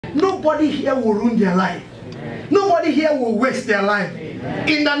Nobody here will ruin their life. Nobody here will waste their life.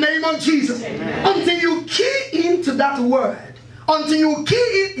 In the name of Jesus. Until you key into that word, until you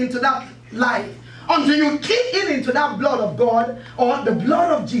key into that life, until you key into that blood of God or the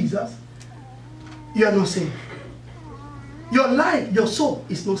blood of Jesus, you are not saved. Your life, your soul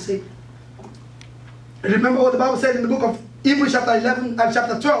is not saved. Remember what the Bible said in the book of Hebrews chapter 11 and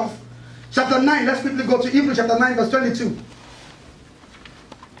chapter 12. Chapter 9, let's quickly go to Hebrews chapter 9 verse 22.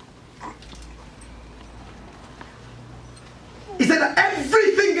 He said that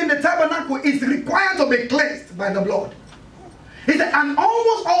everything in the tabernacle is required to be cleansed by the blood. He said, and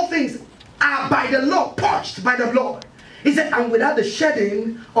almost all things are by the law, purged by the blood. He said, and without the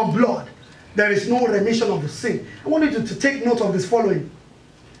shedding of blood, there is no remission of the sin. I want you to take note of this following.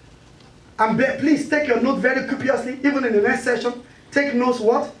 And please take your note very copiously, even in the next session. Take notes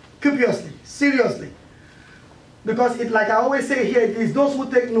what? Copiously, seriously. Because it, like I always say here, it is those who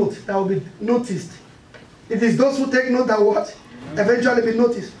take notes that will be noticed. It is those who take note that what? Eventually be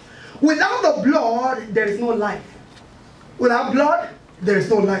noticed. Without the blood, there is no life. Without blood, there is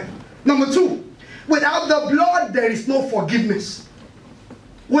no life. Number 2, without the blood, there is no forgiveness.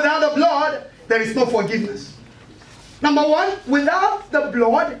 Without the blood, there is no forgiveness. Number 1, without the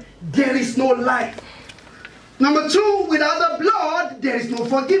blood, there is no life. Number 2, without the blood, there is no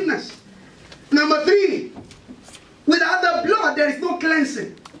forgiveness. Number 3, without the blood, there is no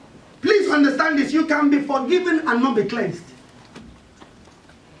cleansing. Please understand this. You can be forgiven and not be cleansed.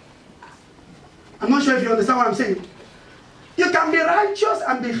 I'm not sure if you understand what I'm saying. You can be righteous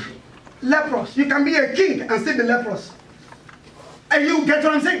and be leprous. You can be a king and still be leprous. And you get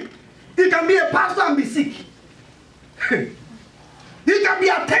what I'm saying? You can be a pastor and be sick. You can be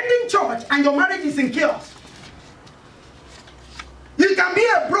attending church and your marriage is in chaos. You can be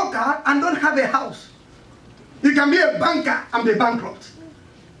a broker and don't have a house. You can be a banker and be bankrupt.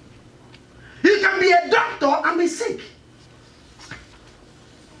 You can be a doctor and be sick.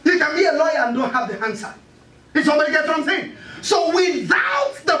 You can be a lawyer and don't have the answer. Did somebody get what I'm saying? So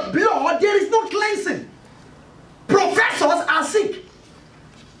without the blood, there is no cleansing. Professors are sick.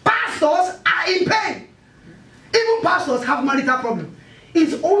 Pastors are in pain. Even pastors have marital problems.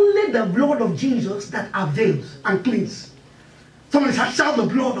 It's only the blood of Jesus that avails and cleans. Somebody shout the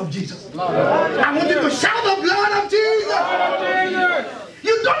blood of Jesus. I want you to shout the blood of Jesus.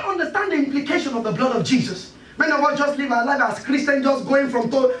 You don't understand the implication of the blood of Jesus. Many of us just live our life as Christians, just going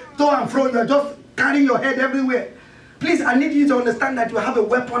from to and fro. You are just carrying your head everywhere. Please, I need you to understand that you have a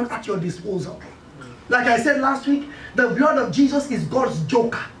weapon at your disposal. Like I said last week, the blood of Jesus is God's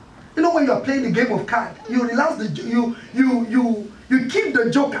joker. You know when you are playing the game of cards, you realize you keep the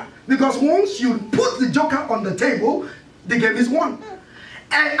joker. Because once you put the joker on the table, the game is won.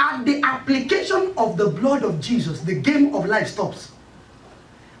 And at the application of the blood of Jesus, the game of life stops.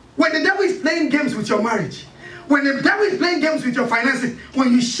 When the devil is playing games with your marriage, when the devil is playing games with your finances,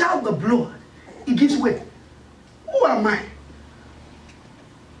 when you shout the blood, it gives way. Who am I?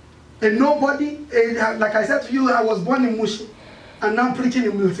 And nobody, like I said to you, I was born in Mushi and now preaching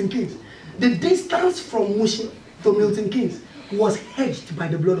in Milton Keynes. The distance from Mushi to Milton Keynes was hedged by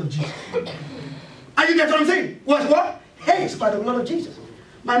the blood of Jesus. And you get what I'm saying? Was what? Hedged by the blood of Jesus.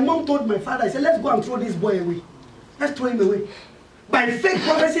 My mom told my father, I said, let's go and throw this boy away. Let's throw him away. By fake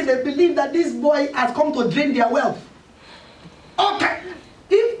prophecy, they believe that this boy has come to drain their wealth. Okay.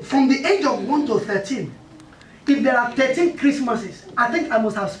 If from the age of 1 to 13, if there are 13 Christmases, I think I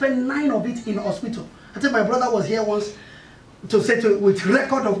must have spent 9 of it in hospital. I think my brother was here once to say with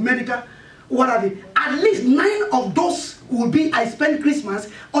record of medical, what have you. At least 9 of those will be I spent Christmas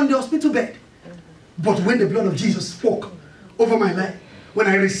on the hospital bed. But when the blood of Jesus spoke over my life, when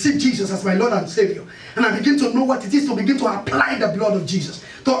I received Jesus as my Lord and Savior, and I begin to know what it is to begin to apply the blood of Jesus,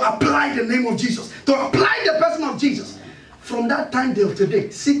 to apply the name of Jesus, to apply the person of Jesus, from that time till today,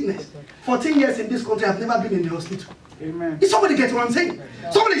 sickness, 14 years in this country, I've never been in the hospital. Amen. Did somebody get what I'm saying?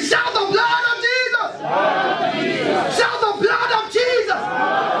 Somebody shout the blood of Jesus! Blood of Jesus. Shout the blood of Jesus!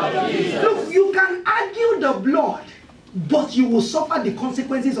 Blood of Jesus! Look, you can argue the blood, but you will suffer the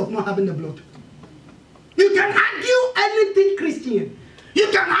consequences of not having the blood. You can argue anything Christian. You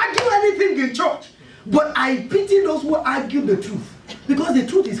can argue anything in church. But I pity those who argue the truth. Because the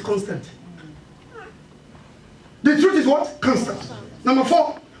truth is constant. The truth is what? Constant. Number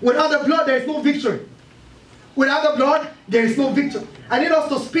 4, without the blood there is no victory. Without the blood there is no victory. I need us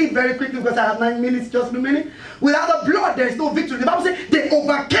to speak very quickly because I have 9 minutes, just a minute. Without the blood there is no victory. The Bible says they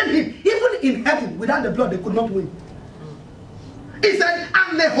overcame him. Even in heaven, without the blood they could not win. It said,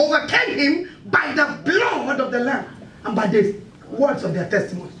 and they overcame him by the blood of the Lamb and by the words of their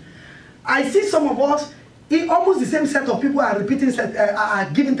testimony. I see some of us almost the same set of people are repeating, are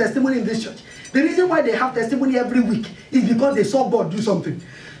giving testimony in this church. The reason why they have testimony every week is because they saw God do something.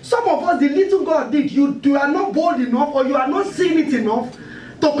 Some of us, the little God did, you are not bold enough, or you are not seeing it enough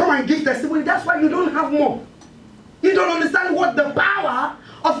to come and give testimony. That's why you don't have more. You don't understand what the power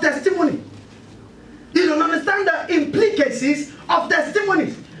of testimony. You don't understand the implications of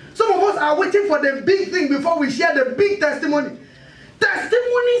testimonies. Some of us are waiting for the big thing before we share the big testimony.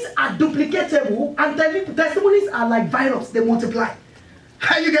 Testimonies are duplicatable, and testimonies are like virus, they multiply.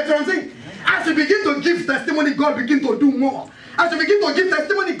 You get what I'm saying? As you begin to give testimony, God begin to do more. As you begin to give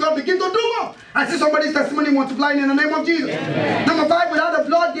testimony, God begin to do more. I see somebody's testimony multiplying in the name of Jesus. Amen. Number 5, without the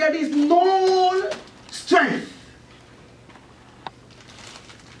blood, there is no strength.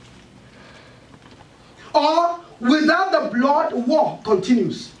 Or, without the blood, war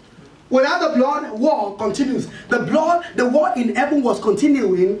continues. Without the blood, war continues. The war in heaven was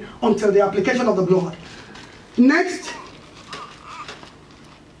continuing until the application of the blood. Next.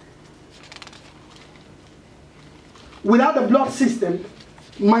 Without the blood system,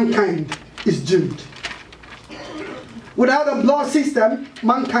 mankind is doomed. Without the blood system,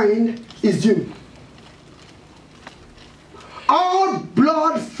 mankind is doomed. All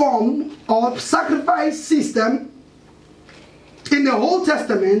blood form or sacrifice system in the Old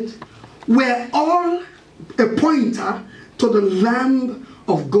Testament were all a pointer to the Lamb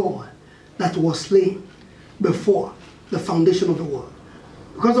of God that was slain before the foundation of the world.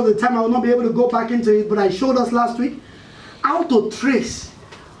 Because of the time, I will not be able to go back into it, but I showed us last week how to trace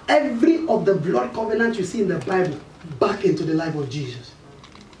every of the blood covenant you see in the Bible back into the life of Jesus.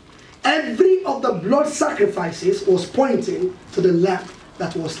 Every of the blood sacrifices was pointing to the Lamb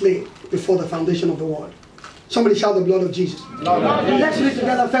that was slain before the foundation of the world. Somebody shout the blood of Jesus. Let's read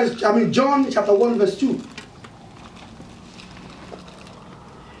together first. John chapter 1 verse 2.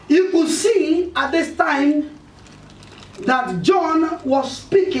 You could see at this time that John was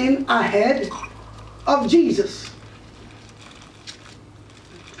speaking ahead of Jesus.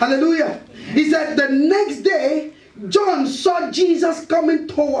 Hallelujah. He said the next day John saw Jesus coming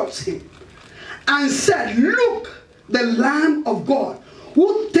towards him and said, "Look, the Lamb of God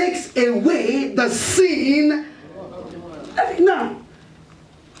who takes away the sin." Now,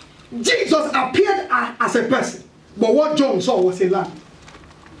 Jesus appeared as a person, but what John saw was a lamb.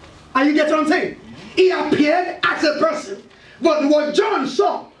 And you get what I'm saying? He appeared as a person, but what John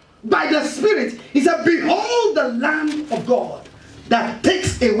saw by the Spirit, he said, "Behold the Lamb of God that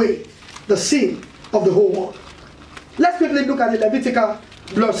takes away the sin of the whole world." Let's quickly look at the Levitical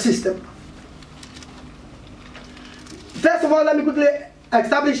blood system. First of all, let me quickly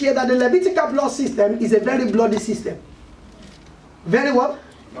establish here that the Levitical blood system is a very bloody system. Very what?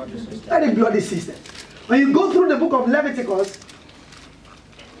 Bloody system. Very bloody system. When you go through the book of Leviticus,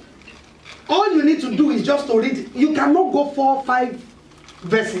 all you need to do is just to read. You cannot go 4 or 5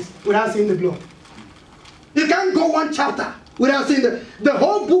 verses without seeing the blood. You can't go 1 chapter without seeing the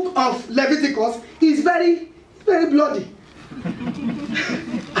whole book of Leviticus is very, very bloody.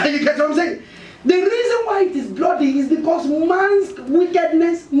 And you get what I'm saying? The reason why it is bloody is because man's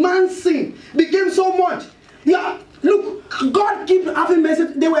wickedness, man's sin became so much. Yeah, look, God keep having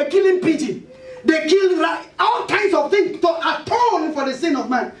message. They were killing pigeons. They killed all kinds of things to atone for the sin of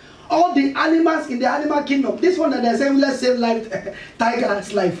man. All the animals in the animal kingdom. This one that they're saying, let's save life,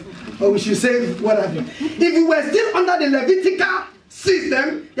 tiger's life, or we should save whatever. If we were still under the Levitical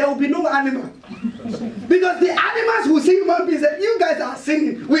system, there will be no animal. Because the animals will see human beings and you guys are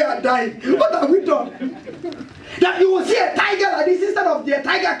sinning, we are dying. What have we done? That you will see a tiger like this, instead of the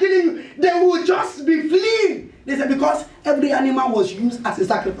tiger killing you, they will just be fleeing. They said because every animal was used as a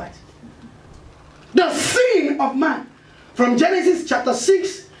sacrifice. The sin of man. From Genesis chapter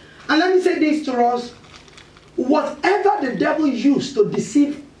 6, and let me say this to us, whatever the devil used to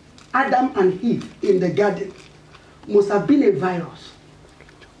deceive Adam and Eve in the garden must have been a virus.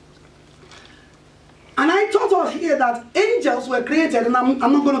 And I taught us here that angels were created, and I'm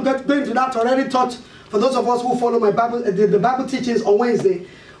not going to go into that. I already taught, for those of us who follow my Bible, the Bible teachings on Wednesday,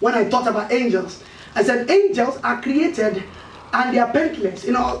 when I taught about angels, I said angels are created and they are paintless.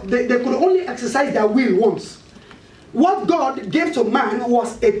 You know, they could only exercise their will once. What God gave to man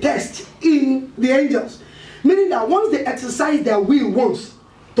was a test in the angels. Meaning that once they exercise their will once,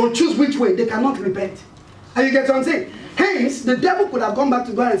 to choose which way, they cannot repent. And you get what I'm saying? Hence, the devil could have gone back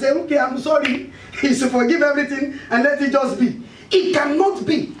to God and said, okay, I'm sorry. He should forgive everything and let it just be. It cannot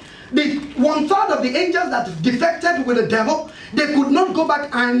be. The 1/3 of the angels that defected with the devil, they could not go back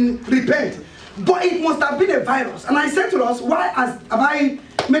and repent. But it must have been a virus. And I said to us, why have I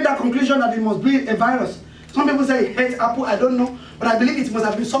made that conclusion that it must be a virus? Some people say it hates apple, I don't know. But I believe it must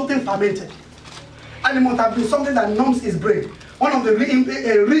have been something fermented. And it must have been something that numbs his brain. One of the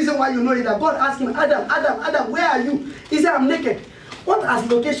reason why you know is that God asked him, Adam, where are you? He said, I'm naked. What has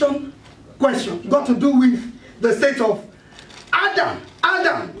location question got to do with the state of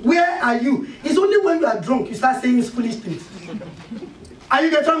Adam, where are you? It's only when you are drunk you start saying foolish things. Are you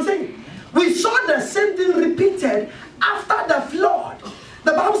get what I'm saying? We saw the same thing repeated after the flood.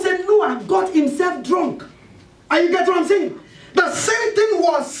 The Bible said Noah got himself drunk. Are you get what I'm saying? The same thing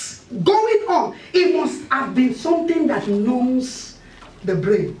was going on. It must have been something that numbs the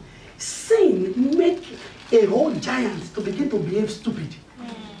brain. Sin make a whole giant to begin to behave stupid.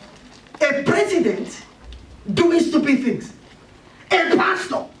 A president doing stupid things. A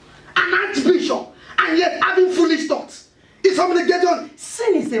pastor, an archbishop, and yet having foolish thoughts. If somebody gets on,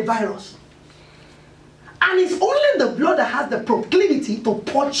 sin is a virus. And it's only the blood that has the proclivity to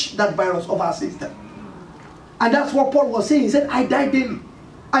purge that virus of our system. And that's what Paul was saying. He said, I die daily.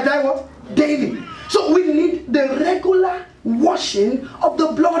 I die what? Daily. So we need the regular washing of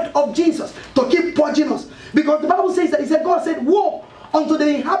the blood of Jesus to keep purging us. Because the Bible says that, he said, God said, woe unto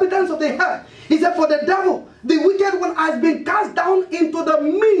the inhabitants of the earth. He said, for the devil, the wicked one, has been cast down into the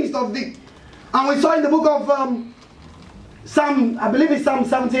midst of thee. And we saw in the book of Psalm, I believe it's Psalm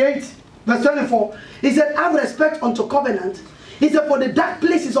 78, verse 24. He said, have respect unto covenant. He said, for the dark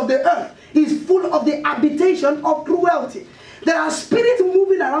places of the earth is full of the habitation of cruelty. There are spirits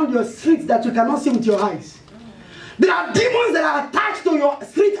moving around your streets that you cannot see with your eyes. There are demons that are attached to your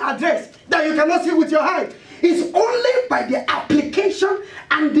street address that you cannot see with your eyes. It's only by the application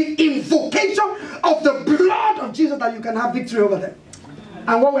and the invocation of the blood of Jesus that you can have victory over them.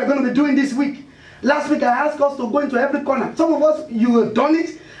 And what we're going to be doing this week. Last week I asked us to go into every corner. Some of us, you have done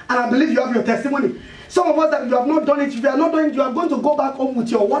it, and I believe you have your testimony. Some of us that you have not done it, if you are not doing it, you are going to go back home with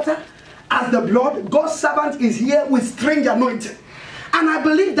your water as the blood. God's servant is here with strange anointing. And I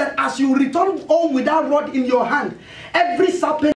believe that as you return home with that rod in your hand, every serpent